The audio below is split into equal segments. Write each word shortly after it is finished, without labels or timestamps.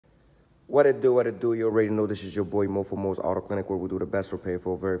What it do? You already know this is your boy Mo for Mo's Auto Clinic, where we do the best repair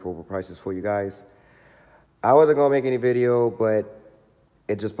for very affordable prices for you guys. I wasn't gonna make any video, but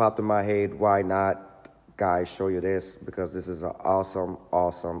it just popped in my head. Why not, guys, show you this? Because this is an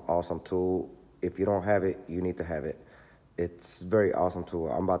awesome tool. If you don't have it, you need to have it. It's a very awesome tool.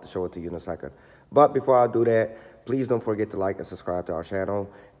 I'm about to show it to you in a second. But before I do that, please don't forget to like and subscribe to our channel.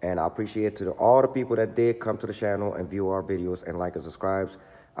 And I appreciate to all the people that did come to the channel and view our videos and like and subscribe.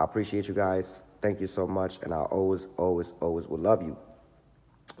 I appreciate you guys. Thank you so much. And I always will love you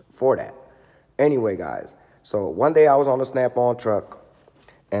for that. Anyway, guys. So one day I was on the Snap-on truck,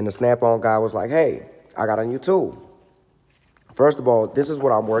 and the Snap-on guy was like, hey, I got a new tool. First of all, this is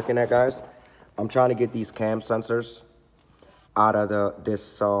what I'm working at, guys. I'm trying to get these cam sensors out of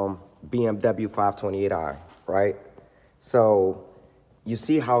this BMW 528i, right? So you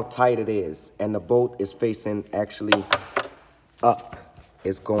see how tight it is, and the bolt is facing actually up.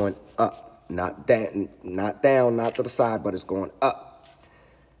 It's going up, not down, not to the side, but it's going up.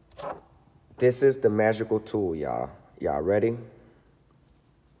 This is the magical tool, y'all. Y'all ready?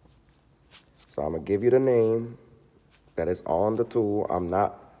 So I'm gonna give you the name that is on the tool. I'm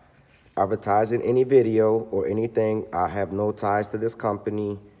not advertising any video or anything. I have no ties to this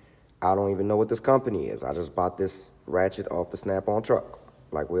company. I don't even know what this company is. I just bought this ratchet off the Snap-on truck,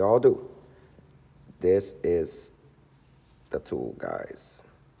 like we all do. This is the tool, guys.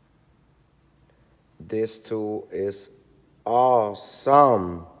 This tool is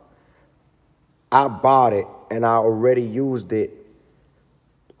awesome. I bought it and I already used it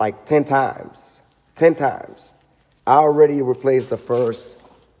like 10 times. 10 times. I already replaced the first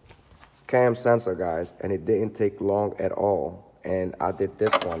cam sensor, guys, and it didn't take long at all. And I did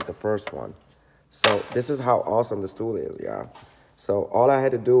this one, the first one. So this is how awesome this tool is, y'all. So all I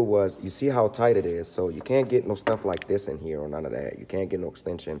had to do was, you see how tight it is, so you can't get no stuff like this in here or none of that. You can't get no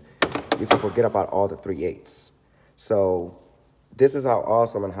extension. You can forget about all the 3/8. So this is how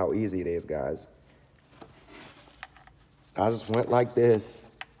awesome and how easy it is, guys. I just went like this,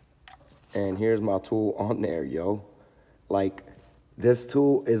 and here's my tool on there, yo. Like, this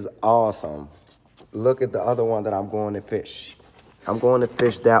tool is awesome. Look at the other one that I'm going to fish. I'm going to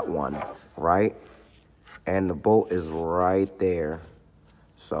fish that one, right? And the boat is right there.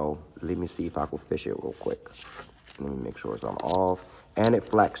 So let me see if I can fish it real quick. Let me make sure it's on off. And it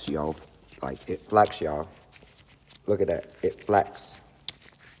flex, yo. Like, it flex, y'all. Look at that. It flex.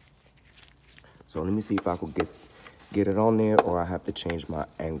 So let me see if I could get it on there, or I have to change my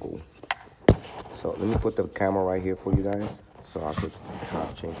angle. So let me put the camera right here for you guys, so I could try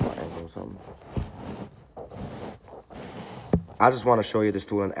to change my angle or something. I just want to show you this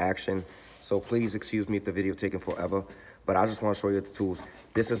tool in action. So please excuse me if the video taking forever, but I just want to show you the tools.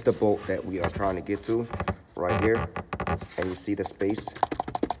 This is the boat that we are trying to get to right here. And you see the space.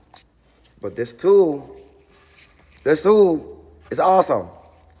 But this tool is awesome.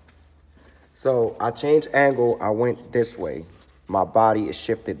 So I changed angle. I went this way. My body is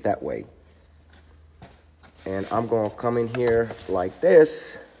shifted that way. And I'm going to come in here like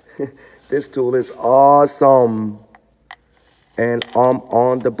this. This tool is awesome. And I'm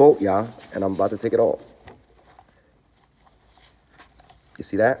on the boat, y'all, and I'm about to take it off. You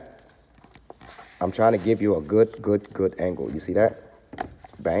see that? I'm trying to give you a good angle. You see that?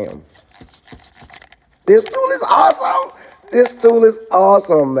 Bam. This tool is awesome. This tool is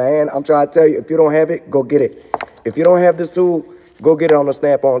awesome, man. I'm trying to tell you, if you don't have it, go get it. If you don't have this tool, go get it on the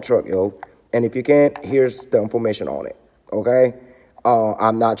Snap-on truck, yo. And if you can't, here's the information on it, okay?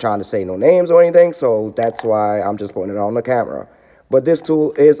 I'm not trying to say no names or anything, so that's why I'm just putting it on the camera. But this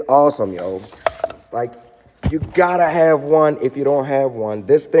tool is awesome, yo. Like, you gotta have one if you don't have one.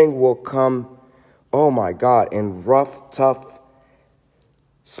 This thing will come, oh my God, in rough, tough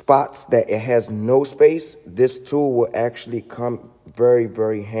spots that it has no space. This tool will actually come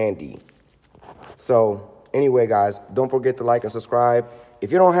very handy. So anyway, guys, don't forget to like and subscribe.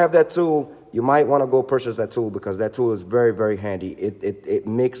 If you don't have that tool, you might want to go purchase that tool, because that tool is very handy. It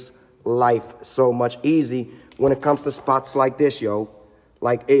makes life so much easy when it comes to spots like this, yo.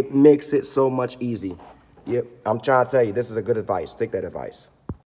 Like, it makes it so much easy. Yep, I'm trying to tell you, this is a good advice. Take that advice.